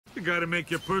I gotta make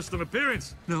your personal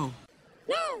appearance. No.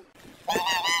 No.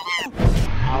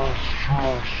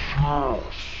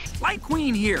 Light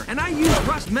Queen here, and I use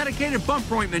rust medicated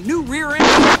bump ointment, new rear end.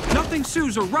 Nothing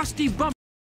sues a rusty bump.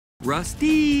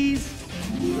 Rusties.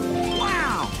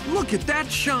 Wow, look at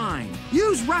that shine.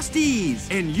 Use Rusties,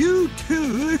 and you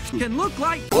too can look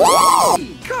like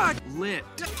cut lit.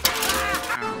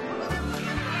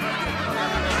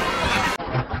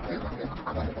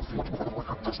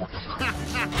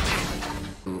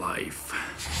 Life.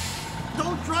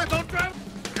 Don't drive, don't drive!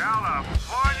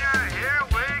 California, here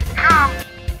we come!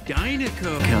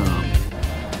 Dinoco. Come.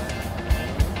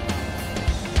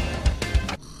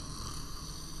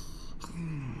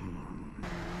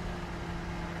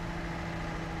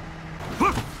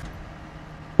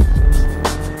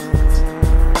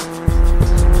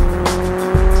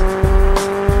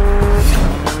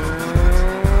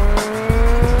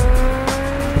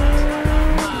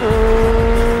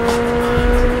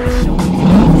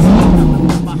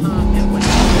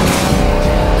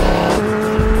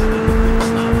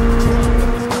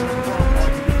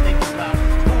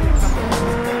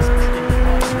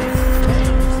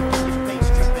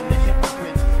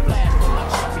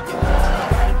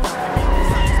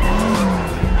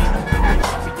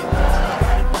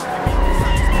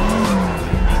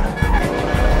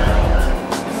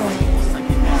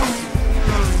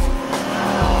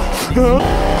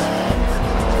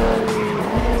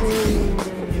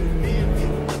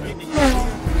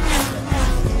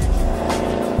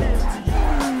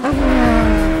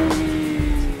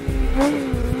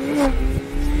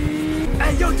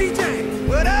 Hey, yo, DJ!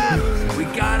 What up? We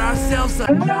got ourselves a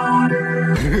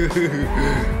daughter!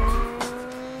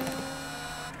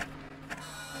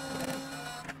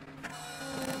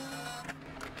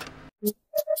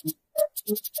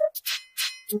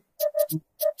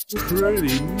 Pretty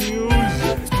music.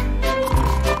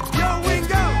 Yo,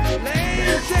 Wingo!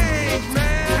 Lane change,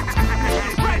 man!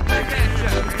 Right back at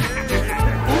ya!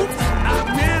 Oops, I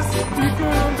missed! You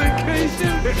going on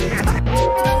vacation?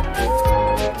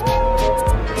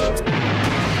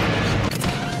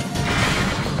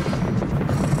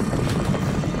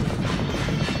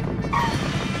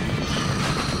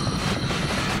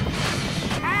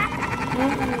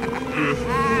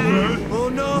 Oh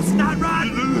no, Snot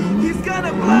Rotten! He's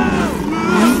gonna blow!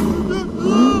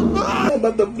 I'm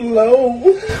about to blow.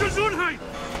 Gesundheit!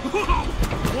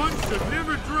 One should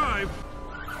never drive